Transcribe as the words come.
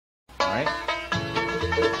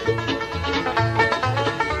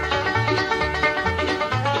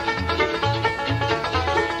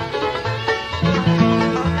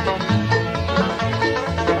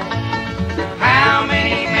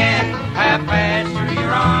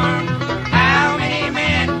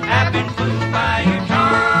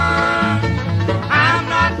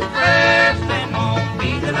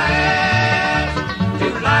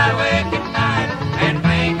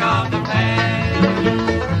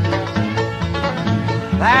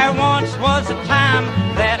was a time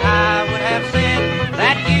that I would have said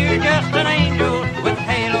that you're just an angel with a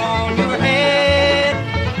halo on your head.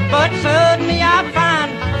 But suddenly I find,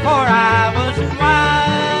 for I wasn't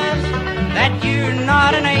wise, that you're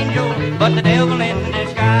not an angel, but the devil in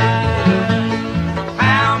disguise.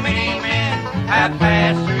 How many men have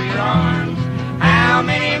passed through your arms? How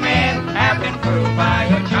many men have been proved by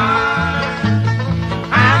your charms?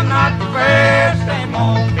 I'm not the first and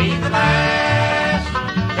won't be the last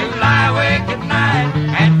to lie awake at night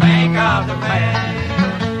and think of the past.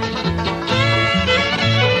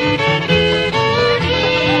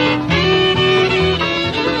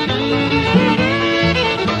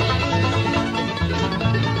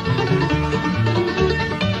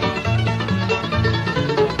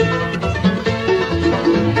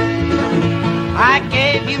 I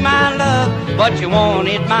gave you my love, but you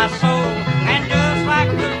wanted my soul.